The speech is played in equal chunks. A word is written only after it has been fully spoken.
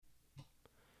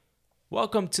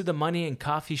Welcome to the Money and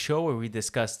Coffee Show, where we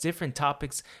discuss different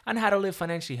topics on how to live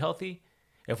financially healthy.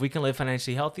 If we can live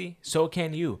financially healthy, so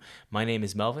can you. My name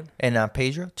is Melvin. And I'm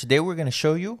Pedro. Today we're going to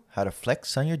show you how to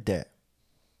flex on your debt.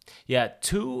 Yeah,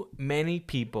 too many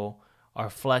people are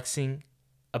flexing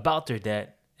about their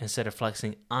debt instead of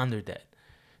flexing on their debt.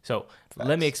 So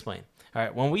let me explain. All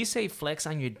right, when we say flex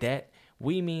on your debt,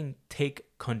 we mean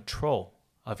take control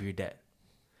of your debt.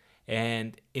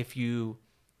 And if you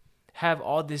have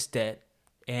all this debt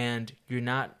and you're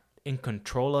not in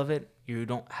control of it, you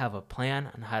don't have a plan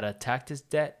on how to attack this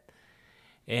debt,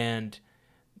 and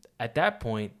at that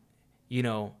point,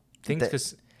 things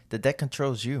because the debt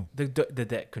controls you. The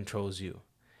debt controls you.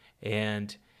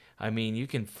 And I mean, you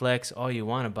can flex all you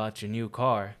want about your new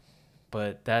car,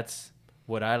 but that's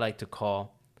what I like to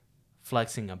call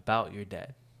flexing about your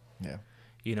debt. Yeah.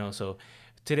 So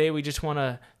today we just want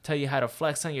to tell you how to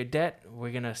flex on your debt.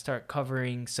 We're going to start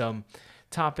covering some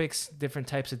topics, different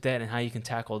types of debt, and how you can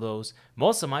tackle those.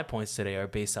 Most of my points today are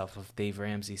based off of Dave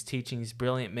Ramsey's teachings.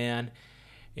 Brilliant man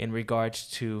in regards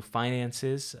to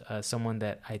finances, someone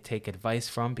that I take advice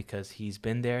from because he's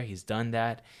been there, he's done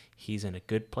that, he's in a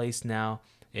good place now,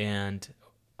 and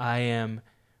I am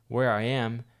where I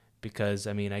am because,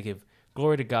 I give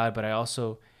glory to God, but I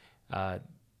also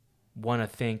want to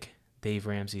thank Dave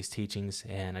Ramsey's teachings,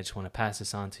 and I just want to pass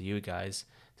this on to you guys,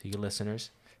 to you listeners.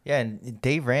 Yeah, and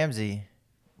Dave Ramsey,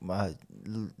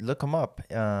 look him up.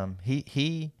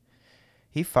 He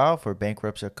filed for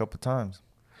bankruptcy a couple times.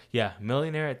 Yeah,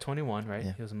 millionaire at 21, right?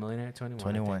 Yeah. He was a millionaire at 21,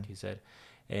 21. I think he said.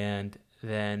 And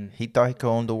then he thought he could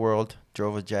own the world,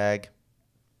 drove a Jag.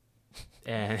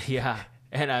 And yeah,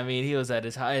 and he was at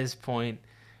his highest point.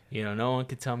 No one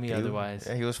could tell me otherwise.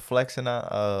 He was flexing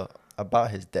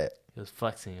about his debt. He was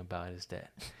flexing about his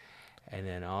debt. And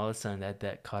then all of a sudden that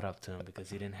debt caught up to him because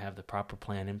he didn't have the proper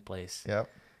plan in place. Yep.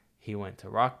 He went to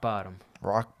rock bottom.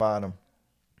 Rock bottom.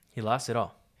 He lost it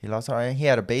all. He lost it all. And he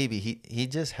had a baby. He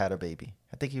just had a baby.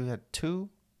 I think he had two.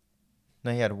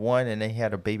 No, he had one, and then he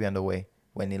had a baby on the way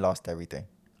when he lost everything.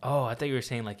 Oh, I thought you were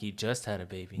saying like he just had a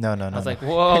baby. No. I was like,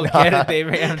 whoa, get it, Dave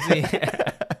Ramsey.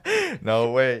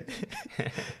 No way.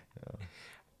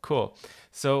 Cool.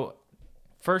 So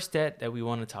first debt that we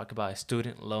want to talk about is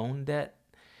student loan debt.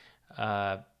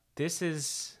 This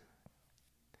is,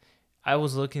 I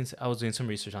was doing some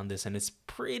research on this, and it's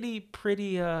pretty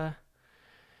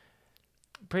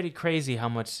crazy how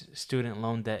much student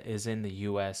loan debt is in the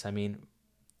U.S.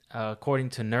 According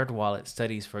to NerdWallet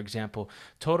studies, for example,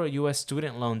 total U.S.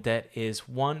 student loan debt is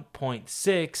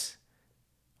 1.6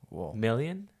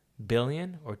 million,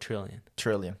 billion, or trillion?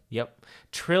 Trillion. Yep. $1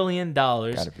 trillion.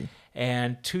 Gotta be.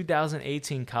 And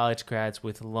 2018 college grads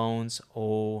with loans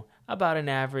owe about an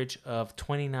average of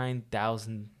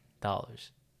 $29,000.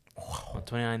 Wow.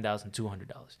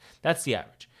 $29,200. That's the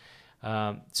average.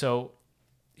 So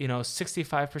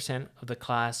 65% of the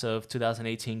class of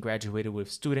 2018 graduated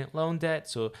with student loan debt.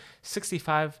 So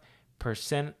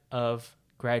 65% of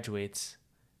graduates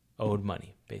owed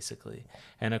money, basically.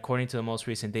 And according to the most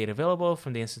recent data available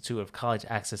from the Institute of College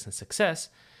Access and Success,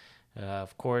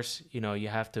 of course, you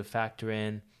have to factor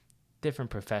in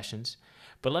different professions.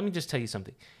 But let me just tell you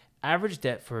something. Average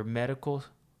debt for medical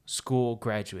school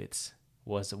graduates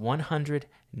was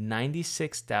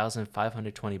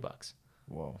 $196,520.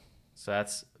 Whoa. So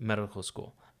that's medical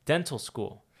school. Dental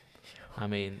school,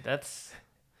 that's,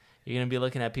 you're going to be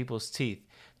looking at people's teeth.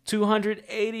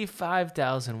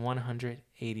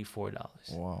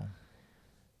 $285,184. Wow.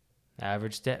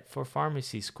 Average debt for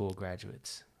pharmacy school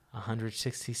graduates,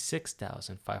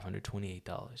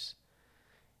 $166,528.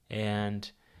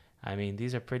 And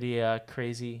these are pretty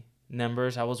crazy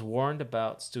numbers. I was warned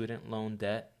about student loan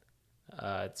debt.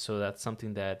 So that's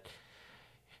something that,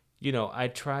 I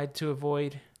tried to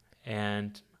avoid.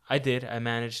 And I did. I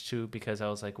managed to, because I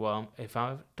was like, well, if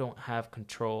I don't have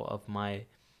control of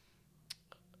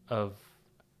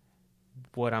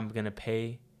what I'm going to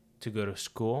pay to go to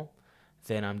school,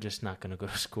 then I'm just not going to go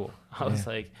to school. I was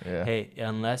like, hey,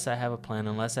 unless I have a plan,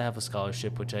 unless I have a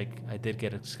scholarship, which I did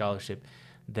get a scholarship,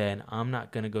 then I'm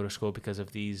not going to go to school because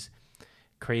of these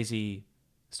crazy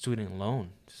student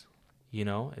loans.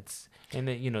 It's, and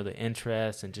the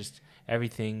interest and just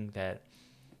everything that,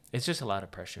 it's just a lot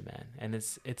of pressure, man. And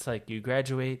it's like you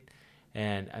graduate,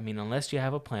 and unless you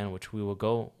have a plan, which we will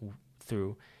go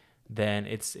through, then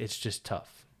it's just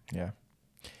tough. Yeah.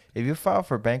 If you file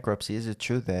for bankruptcy, is it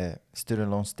true that student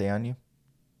loans stay on you?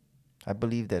 I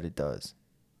believe that it does.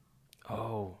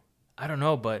 Oh, I don't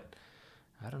know, but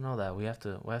I don't know that. We have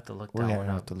to look that one up. We're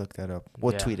gonna have to look that up.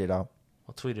 We'll tweet it out.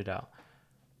 We'll tweet it out.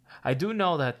 I do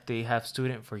know that they have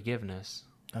student forgiveness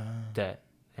debt,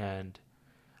 and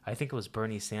I think it was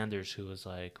Bernie Sanders who was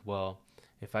like, well,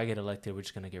 if I get elected, we're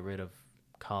just going to get rid of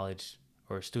college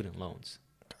or student loans,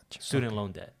 student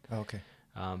loan debt. Okay.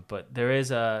 But there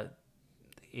is a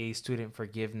student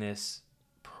forgiveness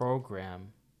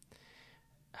program.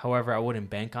 However, I wouldn't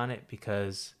bank on it,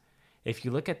 because if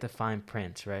you look at the fine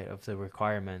print, right, of the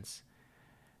requirements,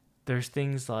 there's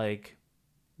things like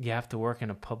you have to work in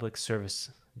a public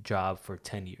service job for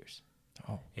 10 years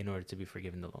in order to be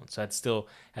forgiven the loan. So that's still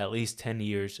at least 10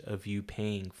 years of you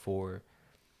paying for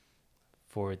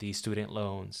these student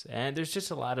loans. And there's just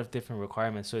a lot of different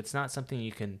requirements. So it's not something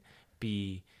you can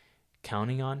be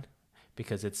counting on,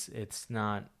 because it's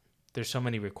not, there's so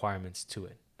many requirements to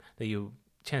it that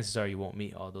chances are you won't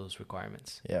meet all those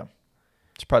requirements. Yeah.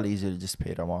 It's probably easier to just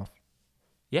pay them off.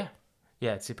 Yeah.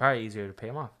 Yeah, it's probably easier to pay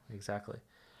them off. Exactly.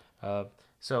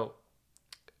 So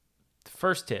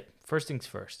first tip, first things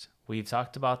first. We've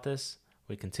talked about this.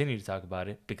 We continue to talk about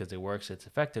it because it works. It's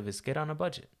effective. Is get on a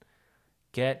budget.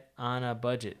 Get on a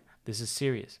budget. This is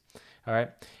serious. All right.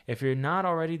 If you're not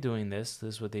already doing this,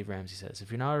 this is what Dave Ramsey says. If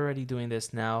you're not already doing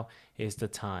this, now is the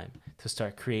time to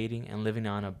start creating and living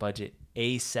on a budget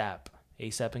ASAP.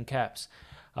 ASAP in caps.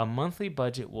 A monthly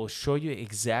budget will show you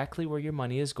exactly where your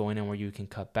money is going and where you can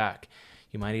cut back.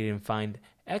 You might even find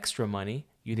extra money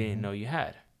you didn't know you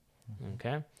had.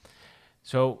 Okay.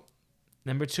 So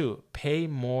number 2, pay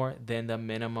more than the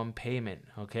minimum payment.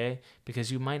 Okay.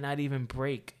 Because you might not even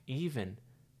break even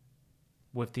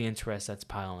with the interest that's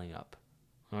piling up.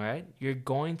 All right. You're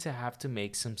going to have to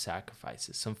make some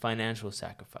sacrifices, some financial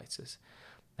sacrifices.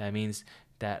 That means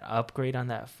that upgrade on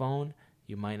that phone,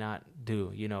 you might not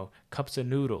do, cups of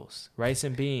noodles, rice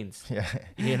and beans. Yeah.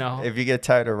 If you get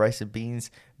tired of rice and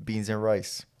beans and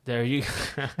rice. There you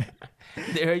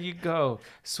there you go.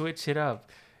 Switch it up.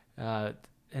 And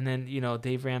then,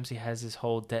 Dave Ramsey has this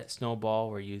whole debt snowball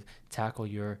where you tackle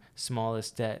your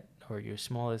smallest debt or your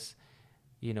smallest,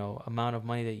 amount of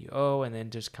money that you owe, and then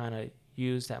just kind of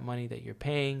use that money that you're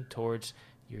paying towards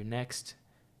your next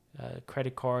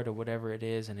credit card or whatever it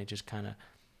is. And it just kind of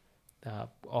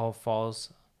all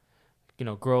falls,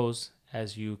 grows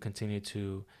as you continue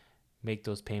to make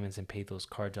those payments and pay those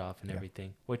cards off and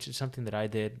everything, which is something that I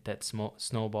did, that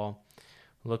snowball.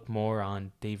 Look more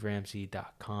on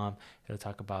DaveRamsey.com. It'll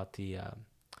talk about the,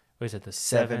 the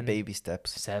 7 baby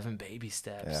steps. 7 baby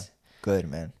steps. Yeah. Good,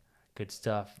 man. Good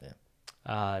stuff. Yeah.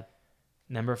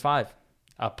 Number 5,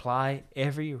 apply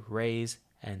every raise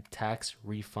and tax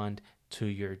refund to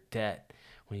your debt.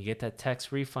 When you get that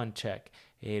tax refund check,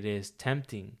 it is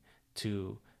tempting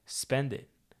to spend it.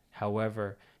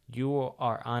 However, you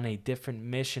are on a different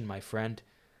mission, my friend.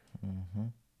 Mm-hmm.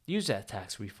 Use that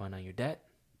tax refund on your debt.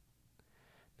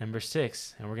 Number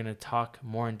 6, and we're going to talk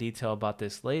more in detail about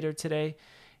this later today,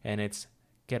 and it's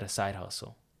get a side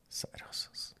hustle. Side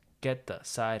hustles. Get the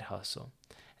side hustle.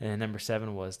 And then number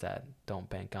 7 was that don't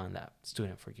bank on that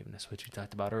student forgiveness, which we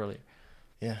talked about earlier.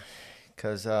 Yeah,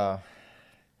 because if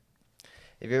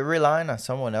you're relying on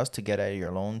someone else to get out of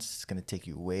your loans, it's going to take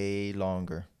you way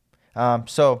longer.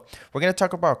 So we're going to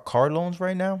talk about car loans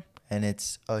right now, and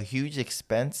it's a huge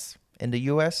expense in the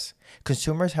U.S.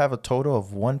 Consumers have a total of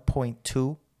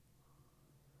 1.2,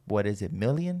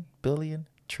 million, billion,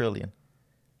 trillion.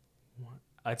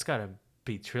 It's got to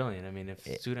be trillion. I mean, if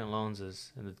student loans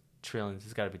is in the trillions,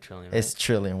 it's got to be trillion. Right? It's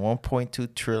trillion,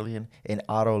 1.2 trillion in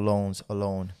auto loans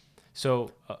alone.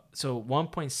 So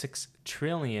 1.6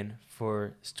 trillion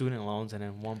for student loans, and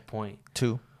then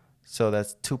 1.2. So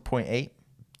that's $2.8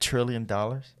 trillion.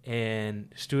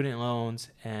 And student loans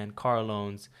and car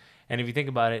loans. And if you think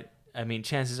about it, I mean,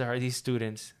 chances are these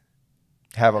students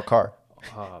have a car.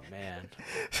 Oh, man.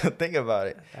 So think about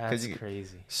it. That's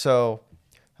crazy. So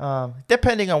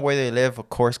depending on where they live, of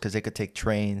course, because they could take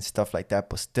trains, stuff like that.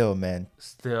 But still, man.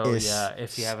 Still, yeah.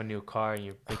 If you have a new car and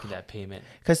you're making that payment.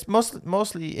 Because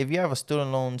mostly, if you have a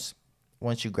student loans,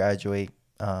 once you graduate,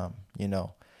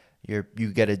 you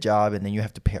get a job and then you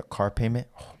have to pay a car payment.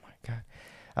 Oh my God.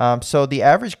 So the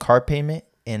average car payment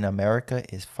in America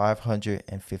is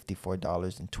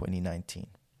 $554 in 2019.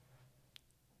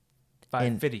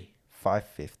 $550.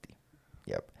 $550.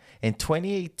 Yep. In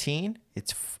 2018,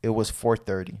 it was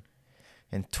 $430.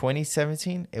 In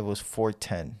 2017, it was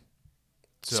 $410.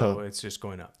 So it's just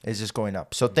going up. It's just going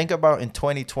up. So think about in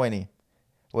 2020,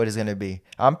 what it's going to be.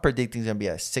 I'm predicting it's going to be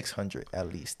at 600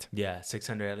 at least. Yeah,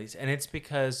 600 at least. And it's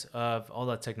because of all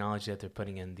the technology that they're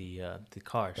putting in the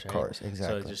cars, right? Cars,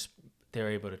 exactly. So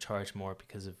they're able to charge more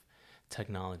because of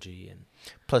technology. And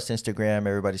plus Instagram,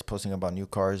 everybody's posting about new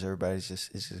cars. It's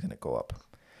just going to go up.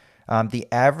 The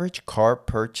average car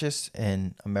purchase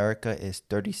in America is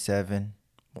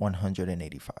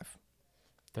 $37,185.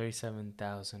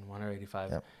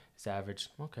 $37,185 Yep. is the average.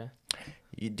 Okay.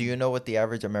 Do you know what the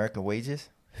average American wage is?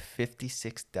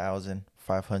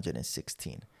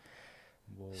 56,516.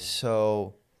 Whoa.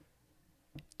 So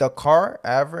the car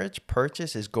average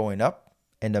purchase is going up,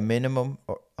 and the minimum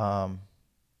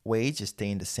wage is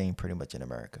staying the same pretty much in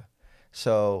America.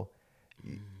 So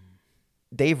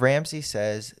Dave Ramsey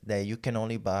says that you can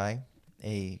only buy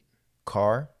a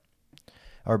car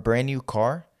or a brand new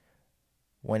car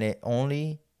when it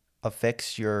only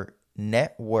affects your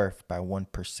net worth by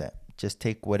 1%. Just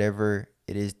take whatever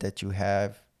it is that you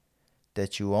have,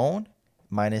 that you own,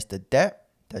 minus the debt,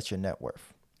 that's your net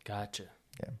worth. Gotcha.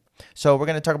 Yeah. So we're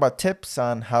going to talk about tips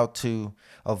on how to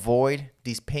avoid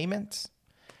these payments.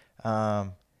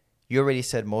 You already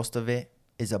said most of it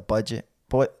is a budget,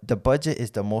 but the budget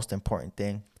is the most important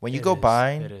thing. When you It go is.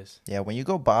 buying, It is. yeah, when you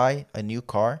go buy a new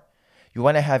car, you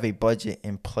want to have a budget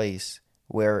in place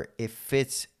where it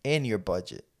fits in your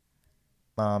budget.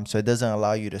 So it doesn't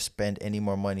allow you to spend any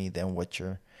more money than what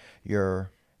you're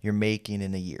making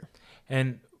in a year.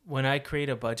 And when I create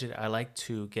a budget, I like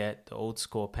to get the old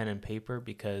school pen and paper,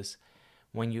 because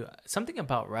when you something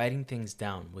about writing things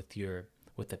down with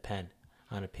a pen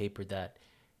on a paper that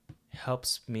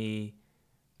helps me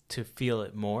to feel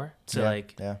it more, to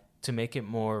to make it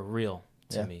more real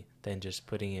to me than just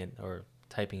putting it or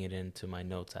typing it into my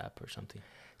notes app or something.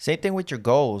 Same thing with your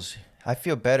goals. I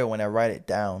feel better when I write it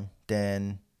down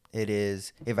than it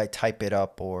is if I type it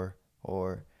up or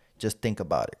just think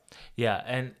about it.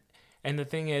 Yeah, and the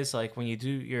thing is, like, when you do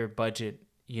your budget,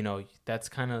 you know, that's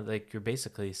kind of like you're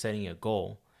basically setting a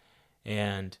goal.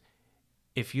 And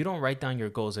if you don't write down your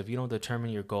goals, if you don't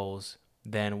determine your goals,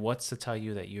 then what's to tell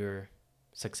you that you're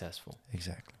successful?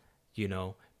 Exactly. You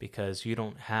know, because you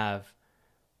don't have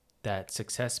that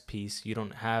success piece, you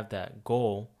don't have that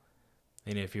goal.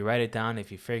 And if you write it down,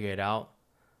 if you figure it out,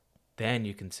 then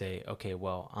you can say, okay,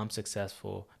 well, I'm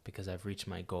successful because I've reached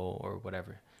my goal or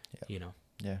whatever, you know.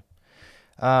 Yeah.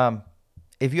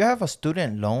 If you have a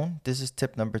student loan, this is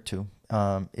tip number 2.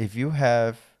 If you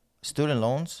have student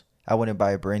loans, I wouldn't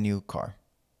buy a brand new car.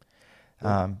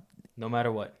 No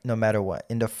matter what. No matter what.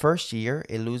 In the first year,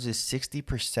 it loses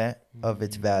 60% of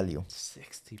its value.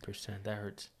 60%. That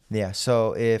hurts. Yeah.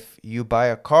 So if you buy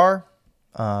a car,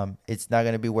 it's not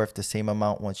going to be worth the same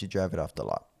amount once you drive it off the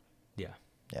lot. Yeah.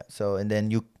 Yeah. So, and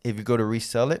then if you go to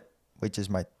resell it, which is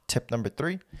my tip number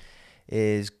 3,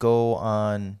 is go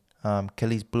on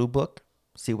Kelly's Blue Book,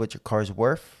 see what your car's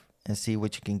worth, and see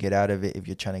what you can get out of it if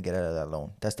you're trying to get out of that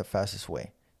loan. That's the fastest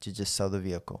way to just sell the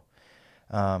vehicle.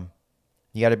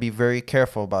 You got to be very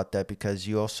careful about that, because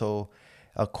you also,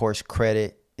 of course,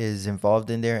 credit is involved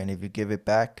in there, and if you give it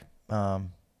back,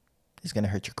 it's going to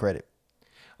hurt your credit.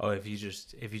 Oh, if you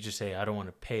just say, I don't want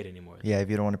to pay it anymore. Yeah, if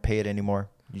you don't want to pay it anymore,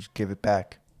 you just give it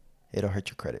back. It'll hurt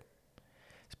your credit.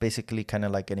 It's basically kind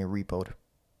of like getting repoed.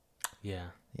 Yeah.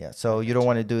 Yeah, so you don't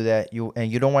want to do that. You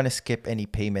don't want to skip any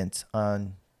payments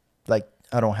on, like,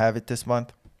 I don't have it this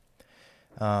month.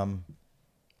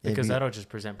 Because that'll just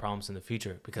present problems in the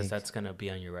future, because that's going to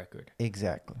be on your record.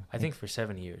 Exactly. I think for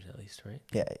 7 years at least, right?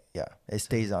 Yeah. It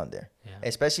stays on there. Yeah.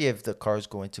 Especially if the car's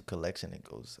going to collection, it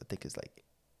goes, I think it's like,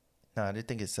 no, I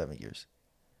think it's 7 years.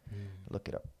 Look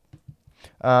it up.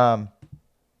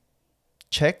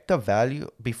 Check the value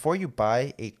before you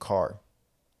buy a car.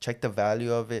 Check the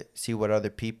value of it. See what other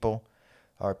people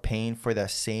are paying for that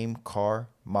same car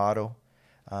model.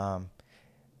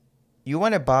 You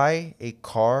want to buy a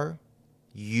car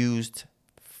used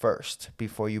first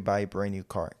before you buy a brand new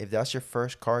car. If that's your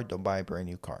first car, don't buy a brand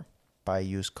new car. Buy a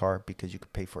used car, because you can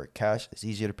pay for it cash. It's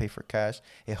easier to pay for cash.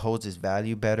 It holds its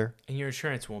value better. And your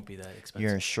insurance won't be that expensive.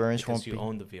 Your insurance won't be, because you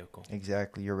own the vehicle.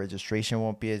 Exactly. Your registration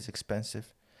won't be as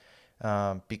expensive,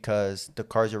 because the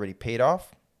car's already paid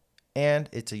off, and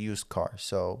it's a used car.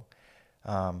 So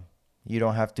you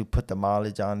don't have to put the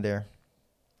mileage on there.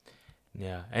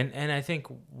 Yeah. And I think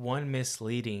one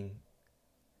misleading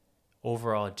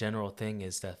overall general thing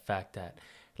is the fact that,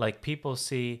 like, people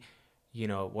see, you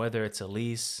know, whether it's a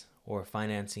lease or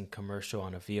financing commercial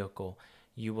on a vehicle,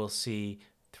 you will see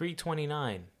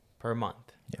 $329 per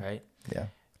month, right? Yeah.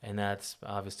 And that's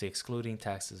obviously excluding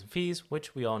taxes and fees,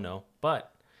 which we all know.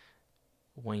 But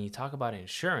when you talk about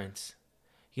insurance,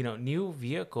 you know, new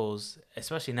vehicles,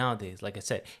 especially nowadays, like I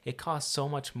said, it costs so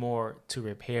much more to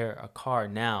repair a car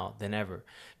now than ever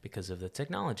because of the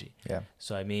technology. Yeah.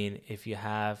 So, I mean, if you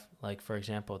have, like, for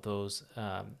example, those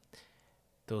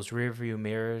rear view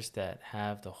mirrors that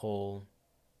have the whole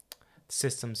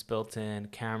systems built in,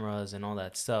 cameras and all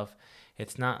that stuff,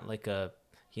 it's not like a,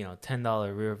 you know,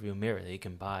 $10 rear view mirror that you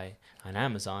can buy on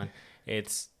Amazon.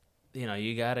 It's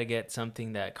you got to get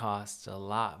something that costs a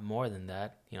lot more than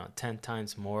that, 10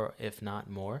 times more, if not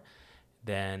more,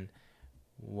 than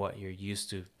what you're used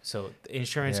to. So the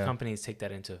insurance Yeah. companies take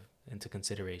that into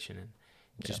consideration, and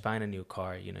just buying a new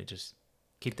car, just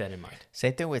keep that in mind.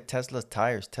 Same thing with Tesla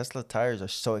tires. Tesla tires are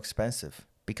so expensive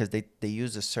because they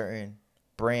use a certain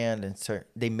brand and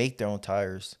they make their own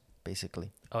tires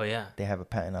basically. Oh yeah, They have a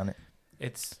patent on it.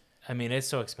 it's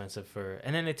so expensive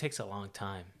and then it takes a long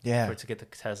time Yeah. for it to get the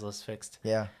Teslas fixed.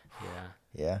 Yeah.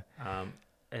 Yeah. Yeah.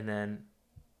 And then,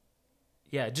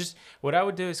 just what I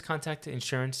would do is contact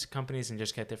insurance companies and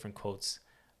just get different quotes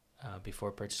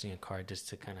before purchasing a car, just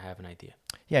to kind of have an idea.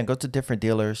 Yeah, and go to different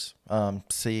dealers,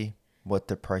 see what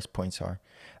the price points are.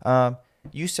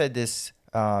 You said this,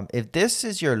 if this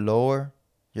is your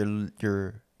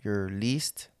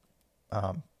least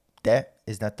debt,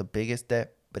 is not the biggest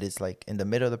debt, but it's like in the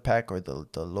middle of the pack or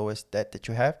the lowest debt that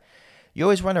you have, you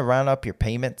always want to round up your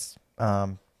payments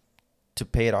to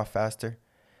pay it off faster.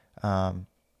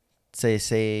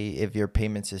 Say if your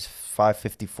payments is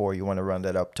 $554, you want to round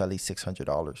that up to at least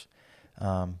 $600.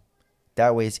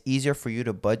 That way it's easier for you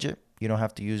to budget. You don't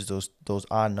have to use those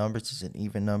odd numbers. It's an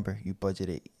even number. You budget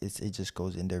it. It just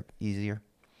goes in there easier.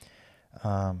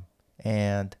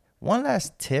 And one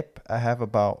last tip I have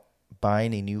about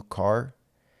buying a new car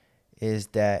is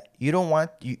that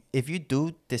if you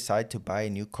do decide to buy a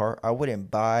new car, I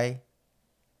wouldn't buy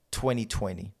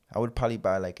 2020. I would probably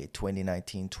buy like a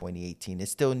 2019, 2018.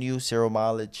 It's still new, 0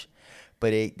 mileage,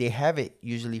 but they have it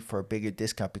usually for a bigger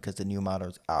discount because the new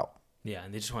model's out. Yeah,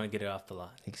 and they just want to get it off the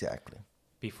lot. Exactly.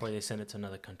 Before they send it to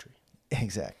another country.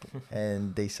 Exactly.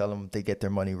 And they sell them, they get their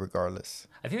money regardless.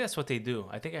 I think that's what they do.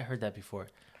 I think I heard that before.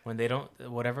 When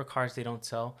whatever cars they don't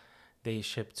sell, they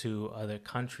ship to other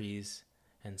countries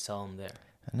and sell them there.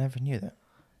 I never knew that.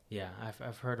 Yeah,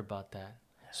 I've heard about that.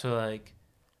 So like,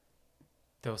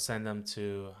 they'll send them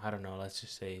to, I don't know, let's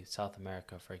just say South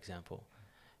America, for example,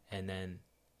 and then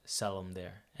sell them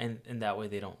there. And that way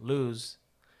they don't lose,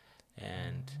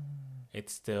 and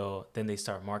it's still, then they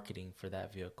start marketing for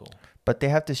that vehicle. But they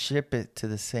have to ship it to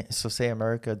the same, so say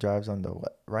America drives on the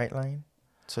right line?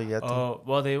 So you have to... Oh,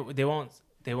 well, they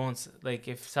won't, like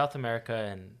if South America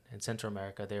and Central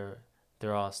America,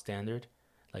 they're all standard.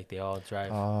 Like they all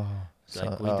drive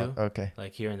like we do. Okay.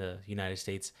 Like here in the United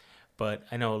States. But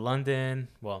I know London,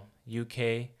 well,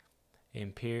 UK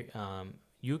and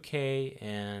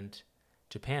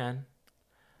Japan,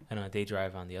 I know they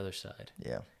drive on the other side.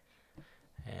 Yeah.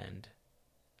 And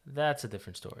that's a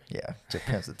different story. Yeah,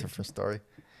 Japan's a different story.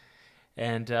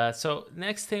 And so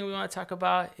next thing we want to talk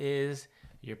about is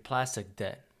your plastic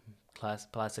debt.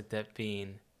 Plastic debt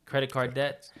being credit card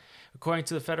debt. According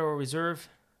to the Federal Reserve,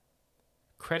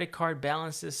 credit card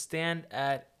balances stand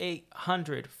at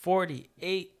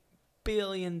 $848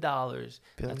 billion.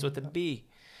 That's with a B.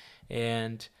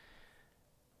 And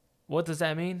what does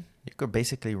that mean? You could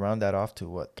basically round that off to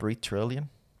what, 3 trillion?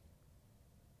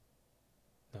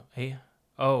 No,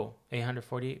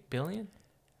 848 billion?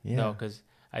 Yeah. No, because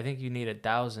I think you need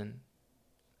 1,000.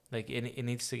 Like it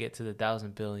needs to get to the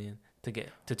 1,000 billion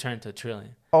to turn to a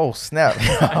trillion. Oh snap!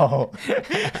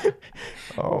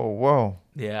 Oh, whoa!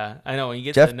 Yeah, I know. When you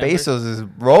get Jeff to the numbers, Bezos is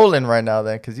rolling right now,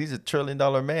 then, because he's $1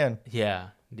 trillion man. Yeah.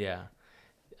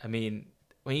 I mean,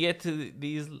 when you get to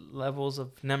these levels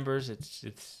of numbers,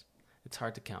 it's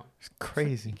hard to count. It's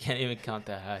crazy. You can't even count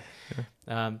that high.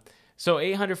 So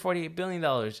 $848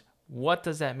 billion. What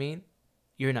does that mean?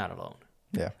 You're not alone.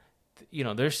 Yeah.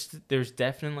 There's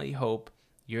definitely hope.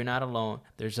 You're not alone.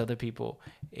 There's other people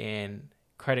in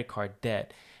credit card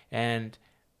debt, and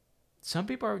some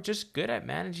people are just good at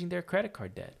managing their credit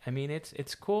card debt. I mean,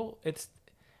 it's cool.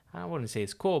 I wouldn't say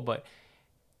it's cool, but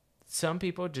some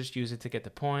people just use it to get the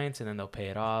points, and then they'll pay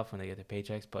it off when they get their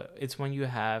paychecks. But it's when you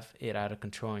have it out of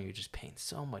control and you're just paying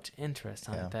so much interest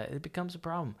on it that it becomes a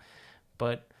problem.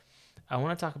 But I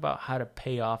want to talk about how to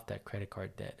pay off that credit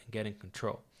card debt and get in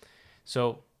control.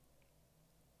 So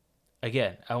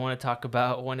again, I want to talk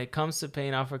about when it comes to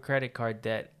paying off a credit card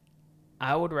debt,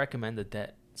 I would recommend the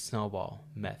debt snowball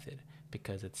method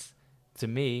because to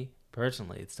me,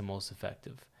 personally, it's the most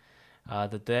effective.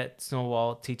 The debt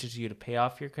snowball teaches you to pay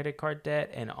off your credit card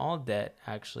debt and all debt,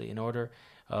 actually, in order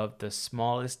of the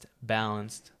smallest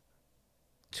balance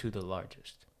to the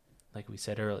largest, like we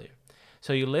said earlier.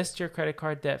 So you list your credit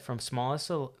card debt from smallest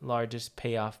to largest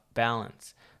payoff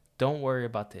balance. Don't worry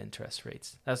about the interest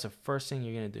rates. That's the first thing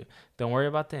you're going to do. Don't worry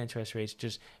about the interest rates.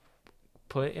 Just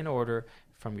put in order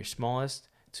from your smallest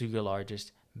to your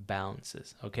largest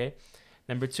balances, okay?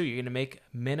 Number 2, you're going to make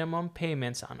minimum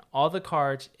payments on all the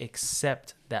cards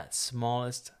except that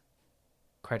smallest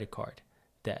credit card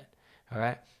debt, all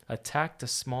right? Attack the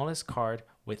smallest card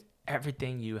with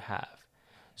everything you have.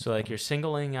 So like you're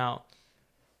singling out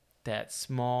that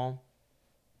small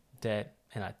debt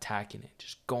and attacking it,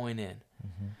 just going in.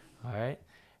 All right.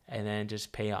 And then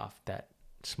just pay off that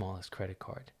smallest credit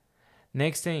card.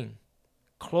 Next thing,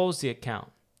 close the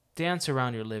account. Dance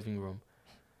around your living room.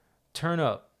 Turn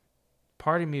up.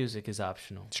 Party music is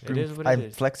optional. It is what it is.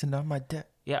 I'm flexing on my debt.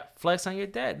 Yeah, flex on your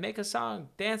debt. Make a song.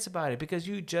 Dance about it because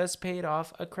you just paid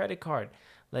off a credit card.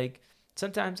 Like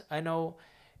sometimes I know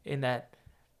in that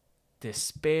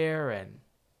despair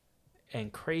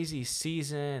and crazy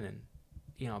season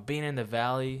and being in the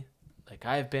valley like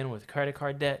I've been with credit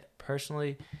card debt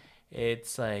personally,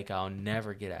 it's like I'll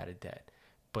never get out of debt.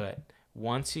 But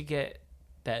once you get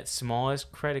that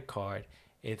smallest credit card,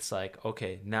 it's like,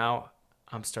 okay, now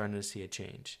I'm starting to see a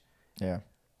change. Yeah.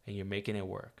 And you're making it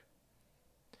work.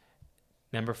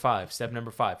 Step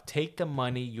number 5, take the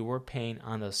money you were paying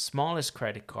on the smallest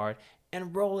credit card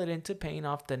and roll it into paying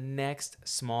off the next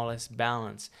smallest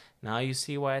balance. Now you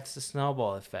see why it's the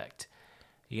snowball effect.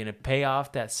 You're going to pay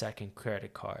off that second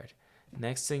credit card.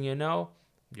 Next thing you know,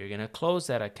 you're going to close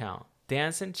that account.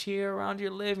 Dance and cheer around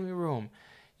your living room,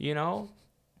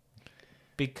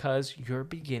 because you're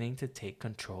beginning to take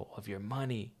control of your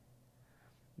money.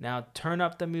 Now turn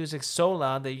up the music so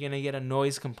loud that you're going to get a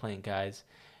noise complaint, guys.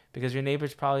 Because your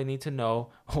neighbors probably need to know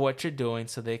what you're doing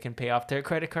so they can pay off their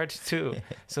credit cards too.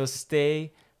 So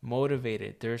stay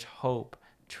motivated. There's hope.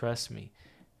 Trust me.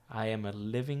 I am a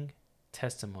living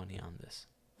testimony on this.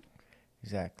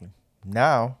 Exactly.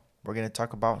 Now we're going to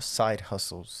talk about side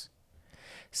hustles.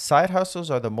 Side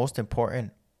hustles are the most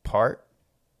important part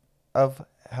of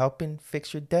helping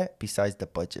fix your debt besides the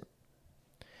budget.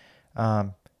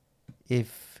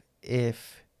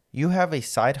 If you have a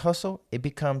side hustle, it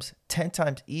becomes 10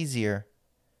 times easier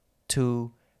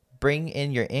to bring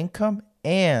in your income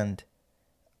and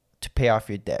to pay off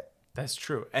your debt. That's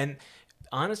true. And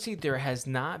honestly, there has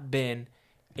not been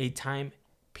a time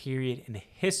period in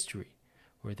history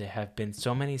where there have been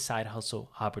so many side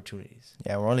hustle opportunities.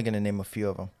 Yeah, we're only going to name a few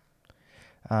of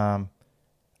them.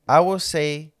 I will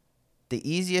say the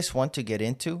easiest one to get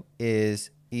into is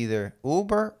either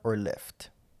Uber or Lyft.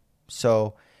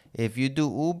 So if you do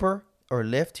Uber or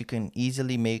Lyft, you can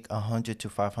easily make $100 to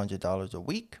 $500 a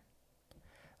week.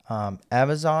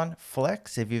 Amazon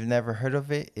Flex, if you've never heard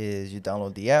of it, is you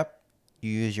download the app, you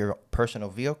use your personal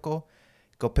vehicle,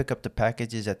 go pick up the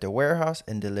packages at their warehouse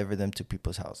and deliver them to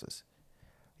people's houses.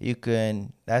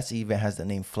 That even has the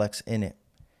name Flex in it.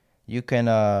 You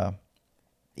can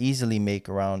easily make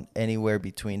around anywhere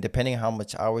between, depending on how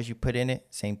much hours you put in it,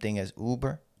 same thing as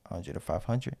Uber, 100 to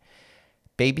 500.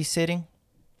 Babysitting,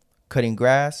 cutting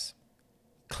grass,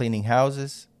 cleaning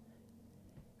houses,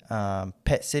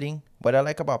 pet sitting. What I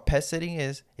like about pet sitting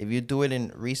is if you do it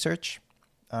in research,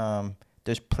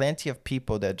 there's plenty of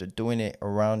people that are doing it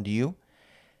around you.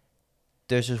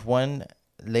 There's this one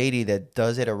lady that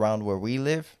does it around where we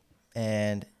live,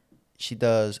 and she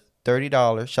does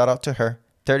 $30. Shout out to her.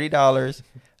 $30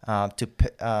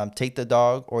 to take the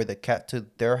dog or the cat to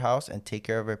their house and take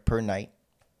care of it per night.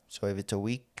 So if it's a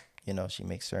week, she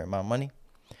makes a certain amount of money.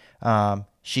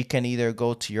 She can either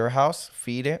go to your house,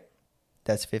 feed it.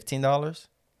 That's $15.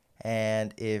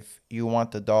 And if you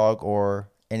want the dog or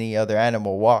any other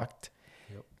animal walked,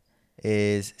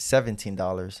 is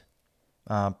 $17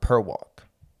 per walk.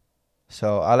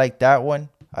 So I like that one.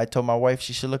 I told my wife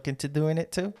she should look into doing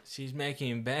it too. She's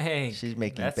making bank.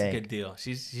 That's a good deal.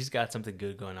 She's got something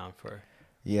good going on for her.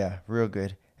 Yeah, real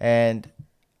good. And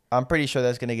I'm pretty sure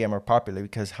that's going to get more popular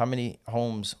because how many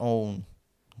homes own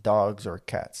dogs or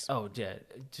cats? Oh, yeah.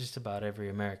 Just about every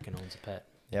American owns a pet.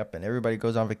 Yep, and everybody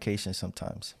goes on vacation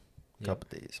sometimes. A couple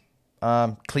days.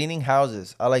 Cleaning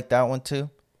houses. I like that one too.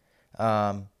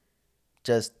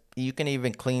 You can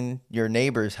even clean your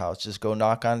neighbor's house. Just go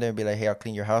knock on there and be like, hey, I'll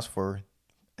clean your house for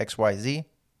XYZ.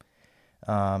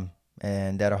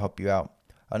 And that'll help you out.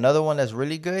 Another one that's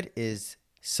really good is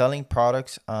selling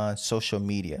products on social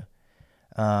media.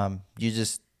 You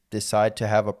just decide to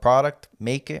have a product,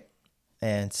 make it,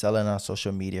 and sell it on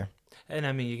social media. And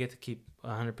I mean, you get to keep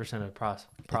 100% of the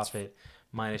profit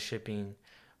minus shipping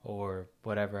or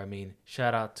whatever. I mean,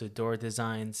 shout out to Door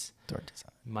Designs.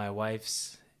 My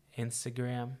wife's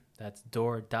Instagram. That's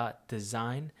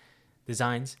door.designs.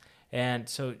 And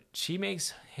so she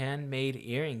makes handmade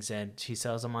earrings and she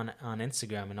sells them on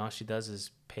Instagram. And all she does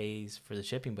is pays for the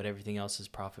shipping, but everything else is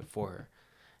profit for her.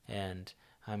 And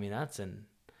I mean, that's an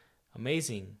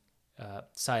amazing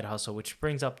side hustle, which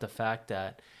brings up the fact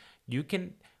that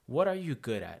what are you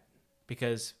good at?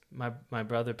 Because my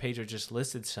brother Pedro just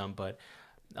listed some, but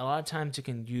a lot of times you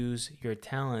can use your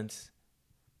talents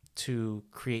to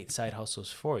create side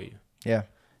hustles for you. Yeah.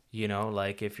 You know,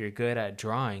 like if you're good at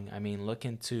drawing, I mean, look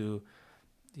into,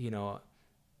 you know,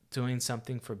 doing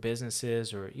something for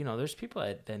businesses, or, you know, there's people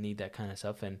that need that kind of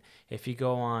stuff. And if you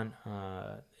go on,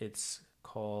 it's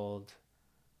called,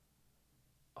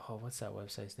 oh, what's that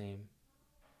website's name?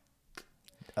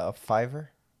 Fiverr.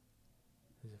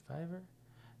 Is it Fiverr?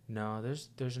 No,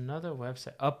 there's another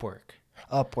website, Upwork.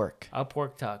 Upwork.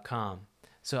 Upwork.com.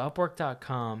 So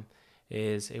Upwork.com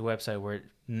is a website where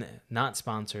not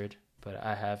sponsored, but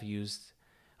I have used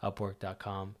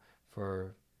Upwork.com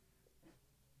for,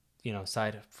 you know,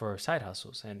 side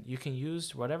hustles. And you can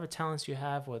use whatever talents you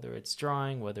have, whether it's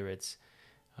drawing, whether it's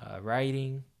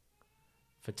writing,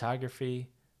 photography,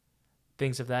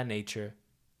 things of that nature,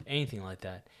 anything like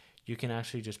that. You can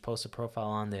actually just post a profile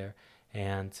on there,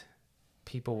 and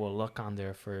people will look on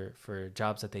there for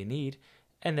jobs that they need,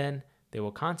 and then they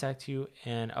will contact you,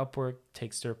 and Upwork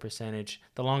takes their percentage.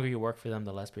 The longer you work for them,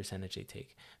 the less percentage they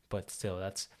take. But still,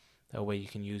 that's a way you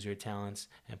can use your talents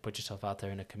and put yourself out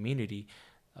there in a community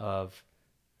of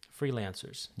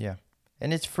freelancers. Yeah.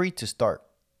 And it's free to start.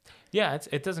 Yeah,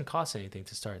 it doesn't cost anything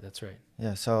to start. That's right.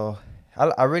 Yeah. So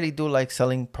I really do like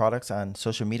selling products on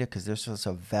social media because there's just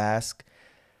a vast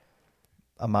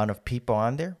amount of people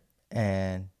on there.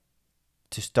 And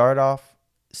to start off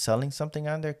selling something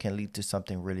on there can lead to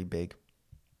something really big.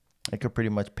 It could pretty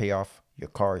much pay off your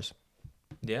cars.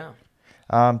 Yeah.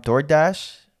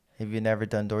 DoorDash. If you've never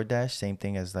done DoorDash, same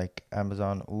thing as like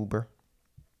Amazon, Uber.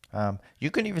 You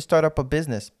can even start up a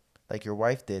business like your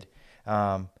wife did.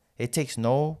 It takes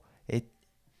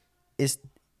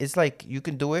it's like you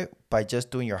can do it by just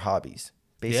doing your hobbies.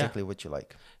 Basically what you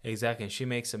like. Exactly. And she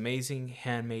makes amazing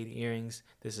handmade earrings.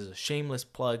 This is a shameless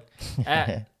plug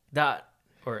at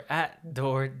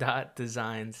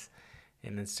door.designs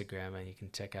in Instagram, and you can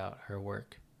check out her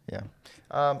work. Yeah.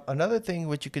 Another thing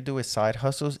what you could do with side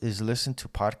hustles is listen to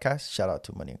podcasts. Shout out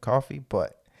to Money and Coffee.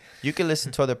 But you can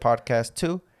listen to other podcasts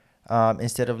too,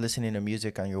 instead of listening to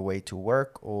music on your way to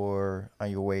work or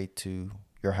on your way to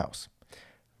your house.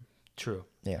 True.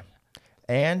 Yeah.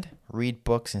 And read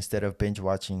books instead of binge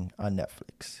watching on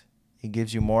Netflix. It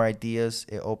gives you more ideas.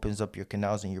 It opens up your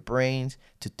canals in your brains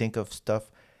to think of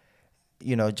stuff.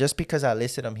 You know, just because I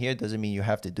listed them here doesn't mean you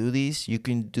have to do these. You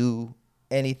can do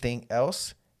anything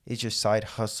else. It's your side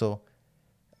hustle.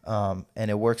 And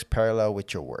it works parallel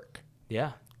with your work.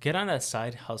 Yeah. Get on that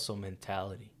side hustle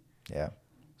mentality. Yeah.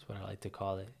 That's what I like to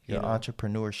call it. Your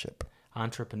entrepreneurship.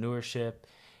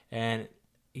 And,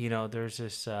 you know, there's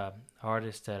this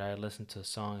artist that I listened to a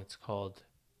song. It's called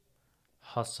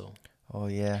Hustle. Oh,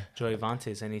 yeah. Joey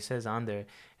Vantes. And he says on there,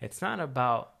 it's not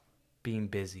about being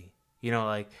busy. You know,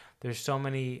 like there's so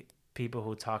many people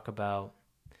who talk about,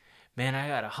 man, I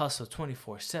got to hustle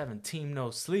 24/7, team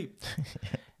no sleep.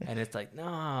 And it's like,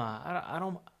 nah, I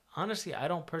don't honestly, I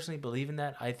don't personally believe in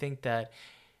that. I think that,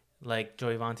 like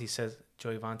Joey Vantes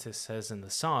says in the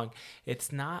song,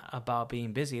 it's not about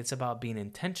being busy. It's about being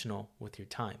intentional with your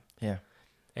time. Yeah.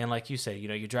 And like you said, you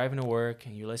know, you're driving to work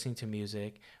and you're listening to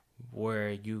music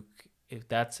where if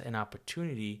that's an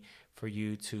opportunity for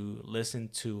you to listen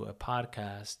to a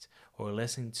podcast or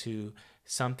listen to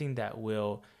something that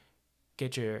will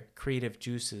get your creative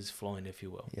juices flowing, if you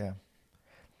will. Yeah.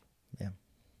 Yeah.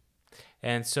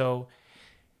 And so,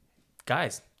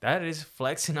 guys, that is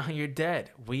Flexing on Your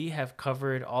Debt. We have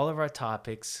covered all of our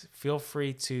topics. Feel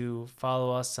free to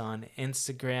follow us on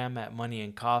Instagram at Money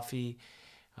and Coffee.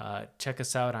 Check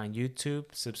us out on YouTube.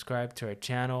 Subscribe to our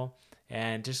channel.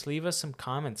 And just leave us some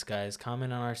comments, guys.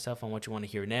 Comment on our stuff on what you want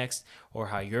to hear next, or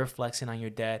how you're flexing on your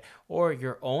debt, or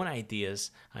your own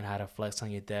ideas on how to flex on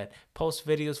your debt. Post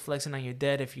videos flexing on your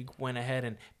debt if you went ahead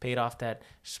and paid off that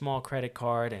small credit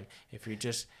card, and if you're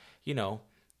just, you know,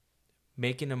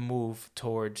 making a move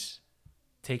towards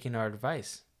taking our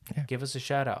advice. Yeah. Give us a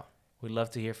shout out. We'd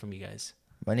love to hear from you guys.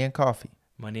 Money and Coffee.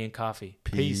 Money and Coffee.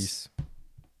 Peace.